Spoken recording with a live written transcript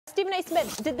Stephen A.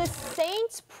 Smith, did the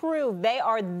Saints prove they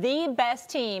are the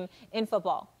best team in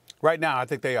football? Right now, I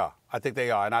think they are. I think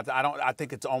they are. And I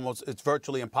think it's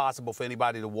virtually impossible for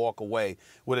anybody to walk away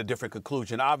with a different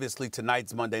conclusion. Obviously,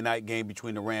 tonight's Monday night game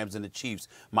between the Rams and the Chiefs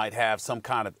might have some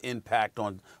kind of impact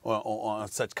on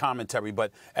such commentary.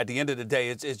 But at the end of the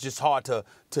day, it's just hard to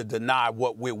deny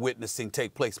what we're witnessing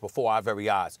take place before our very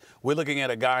eyes. We're looking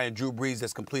at a guy in Drew Brees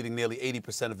that's completing nearly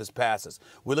 80% of his passes.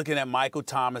 We're looking at Michael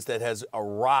Thomas that has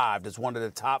arrived as one of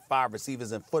the top 5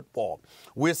 receivers in football.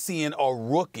 We're seeing a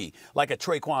rookie like a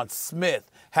Traquan Smith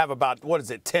have about,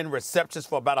 10 receptions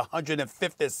for about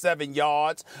 157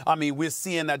 yards. I mean, we're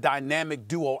seeing a dynamic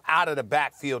duo out of the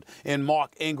backfield in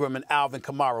Mark Ingram and Alvin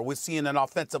Kamara. We're seeing an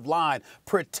offensive line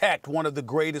protect one of the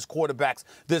greatest quarterbacks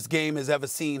this game has ever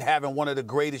seen, having one of the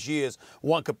greatest years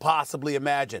one could possibly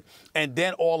imagine. And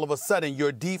then all of a sudden,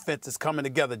 your defense is coming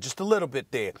together just a little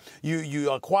bit there.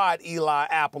 You acquired Eli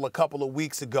Apple a couple of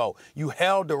weeks ago. You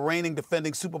held the reigning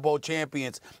defending Super Bowl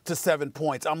champions to 7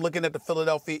 points. I'm looking at the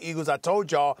Philadelphia Eagles. I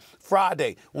told y'all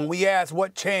Friday when we asked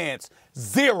what chance,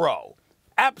 0.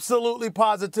 Absolutely,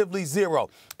 positively 0.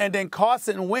 And then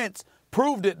Carson Wentz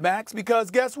proved it, Max,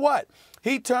 because guess what?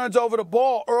 He turns over the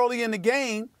ball early in the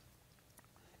game.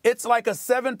 It's like a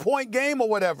 7-point game or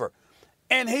whatever.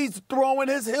 And he's throwing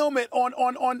his helmet on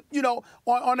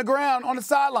the ground, on the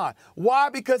sideline. Why?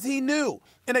 Because he knew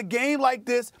in a game like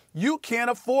this, you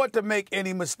can't afford to make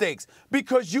any mistakes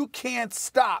because you can't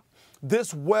stop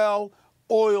this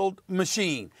well-oiled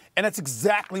machine. And that's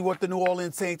exactly what the New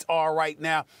Orleans Saints are right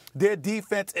now. Their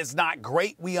defense is not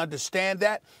great. We understand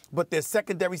that. But their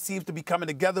secondary seems to be coming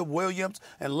together. Williams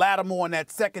and Lattimore in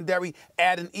that secondary,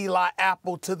 adding Eli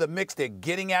Apple to the mix. They're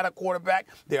getting at a quarterback.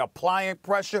 They're applying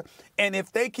pressure. And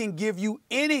if they can give you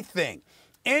anything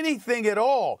at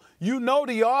all, you know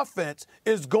the offense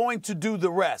is going to do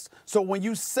the rest. So when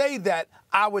you say that,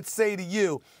 I would say to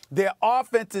you, their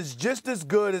offense is just as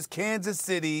good as Kansas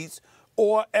City's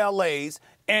or LA's,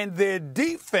 and their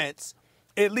defense,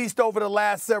 at least over the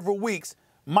last several weeks,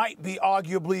 might be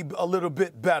arguably a little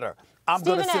bit better. I'm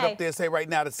going to sit up there and say right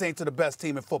now the Saints are the best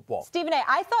team in football. Stephen A.,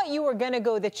 I thought you were going to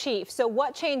go the Chiefs. So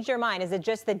what changed your mind? Is it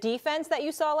just the defense that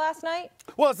you saw last night?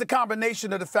 Well, it's a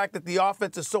combination of the fact that the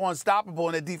offense is so unstoppable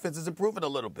and the defense is improving a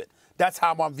little bit. That's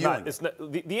how I'm viewing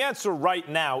it. The answer right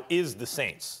now is the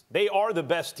Saints. They are the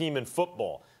best team in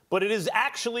football. But it is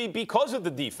actually because of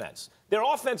the defense. Their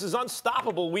offense is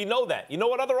unstoppable. We know that. You know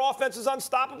what other offense is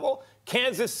unstoppable?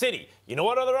 Kansas City. You know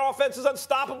what other offense is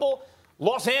unstoppable?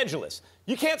 Los Angeles.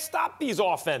 You can't stop these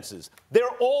offenses.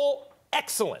 They're all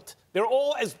excellent. They're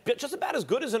all just about as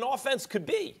good as an offense could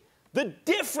be. The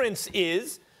difference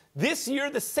is this year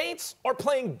the Saints are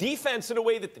playing defense in a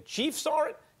way that the Chiefs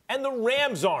aren't and the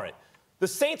Rams aren't. The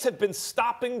Saints have been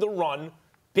stopping the run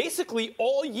basically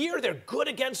all year. They're good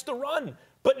against the run.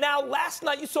 But now last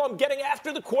night you saw him getting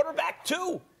after the quarterback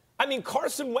too. I mean,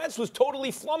 Carson Wentz was totally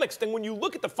flummoxed. And when you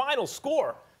look at the final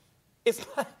score,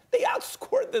 they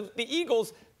outscored the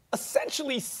Eagles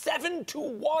essentially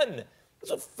 7-1. That's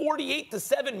what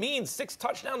 48-7 means. 6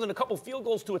 touchdowns and a couple field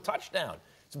goals to a touchdown.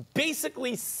 It's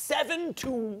basically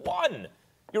 7-1.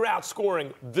 You're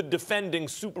outscoring the defending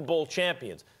Super Bowl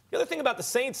champions. The other thing about the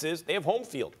Saints is they have home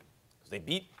field. They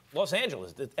beat Los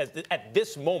Angeles at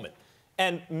this moment.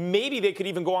 And maybe they could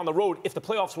even go on the road if the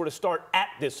playoffs were to start at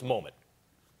this moment.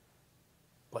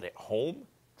 But at home,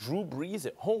 Drew Brees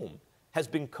at home has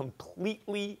been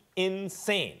completely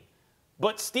insane.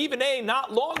 But Stephen A.,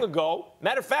 not long ago,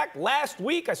 matter of fact, last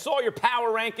week I saw your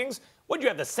power rankings. What did you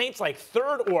have, the Saints like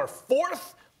 3rd or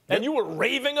 4th? And you were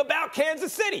raving about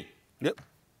Kansas City. Yep.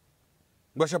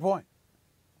 What's your point?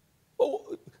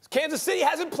 Well, Kansas City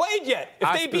hasn't played yet.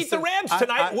 If they beat the Rams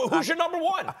tonight, who's your number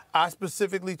 1? I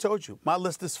specifically told you, my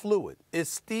list is fluid. It's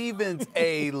Steven's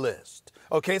A list.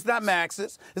 Okay, it's not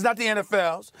Max's. It's not the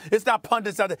NFL's. It's not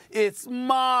pundits out there. It's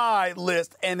my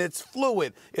list, and it's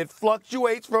fluid. It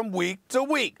fluctuates from week to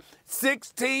week.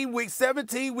 16 weeks,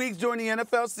 17 weeks during the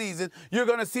NFL season, you're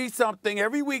going to see something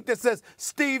every week that says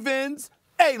Steven's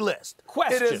A list.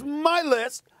 Question. It is my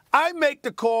list. I make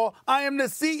the call. I am the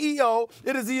CEO.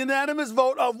 It is a unanimous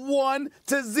vote of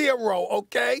 1-0,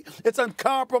 okay? It's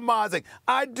uncompromising.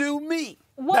 I do me.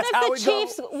 What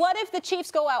if the Chiefs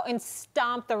go out and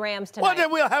stomp the Rams tonight? Well,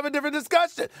 then we'll have a different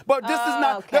discussion. But this is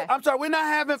not, okay. I'm sorry, we're not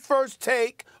having first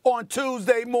take on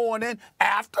Tuesday morning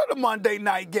after the Monday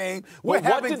night game. We're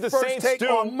having first take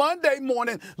on Monday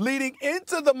morning leading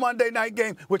into the Monday night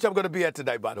game, which I'm going to be at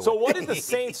today, by the way. So what did the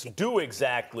Saints do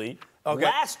exactly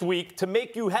last week to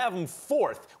make you have them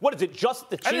 4th? What is it, just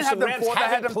the Chiefs and Rams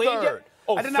haven't played yet?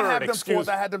 Oh, I did not have them fourth.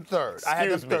 Me. I had them third. I had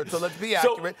them third. So let's be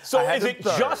accurate. So is it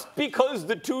just because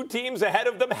the two teams ahead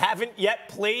of them haven't yet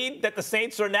played that the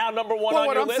Saints are now number one on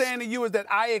your list? Well, what I'm saying to you is that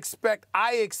I expect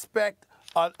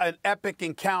an epic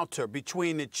encounter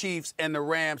between the Chiefs and the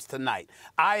Rams tonight.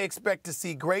 I expect to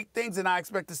see great things, and I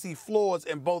expect to see flaws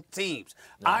in both teams.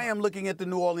 No. I am looking at the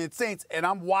New Orleans Saints, and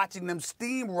I'm watching them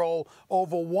steamroll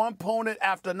over one opponent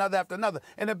after another after another.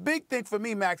 And the big thing for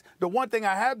me, Max, the one thing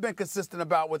I have been consistent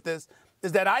about with this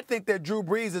is that I think that Drew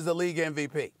Brees is a league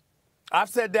MVP. I've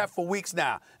said that for weeks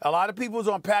now. A lot of people's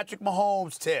on Patrick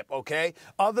Mahomes' tip, okay?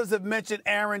 Others have mentioned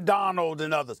Aaron Donald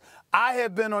and others. I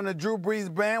have been on the Drew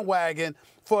Brees bandwagon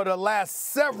for the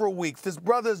last several weeks. This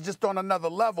brother is just on another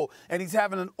level, and he's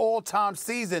having an all-time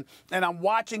season, and I'm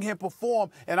watching him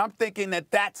perform, and I'm thinking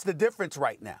that that's the difference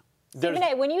right now. Stephen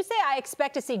A., when you say I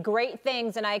expect to see great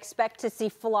things and I expect to see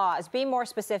flaws, be more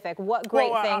specific. What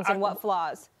great things and what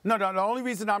flaws? No, the only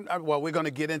reason we're going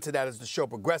to get into that as the show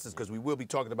progresses because we will be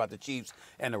talking about the Chiefs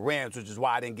and the Rams, which is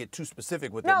why I didn't get too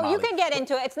specific with them. No, you can get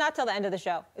into it. It's not till the end of the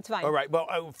show. It's fine. All right.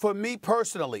 Well, for me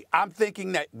personally, I'm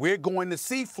thinking that we're going to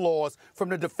see flaws from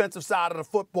the defensive side of the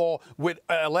football with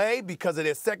L.A. because of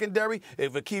their secondary.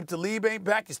 If Akeem Talib ain't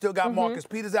back, you still got Marcus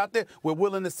Peters out there. We're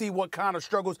willing to see what kind of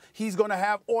struggles he's going to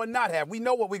have or not have. We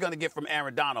know what we're going to get from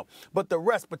Aaron Donald. But the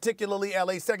rest, particularly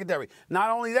L.A. secondary, not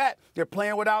only that, they're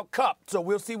playing without Kupp. So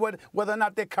we'll see whether or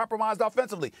not they're compromised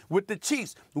offensively. With the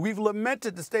Chiefs, we've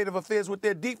lamented the state of affairs with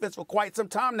their defense for quite some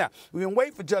time now. We've been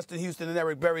waiting for Justin Houston and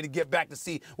Eric Berry to get back to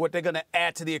see what they're going to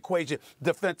add to the equation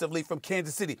defensively from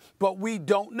Kansas City. But we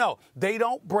don't know. They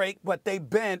don't break, but they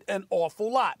bend an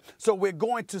awful lot. So we're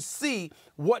going to see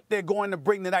what they're going to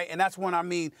bring tonight, and that's what I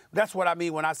mean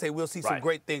when I say we'll see some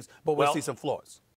great things, but we'll see some flaws.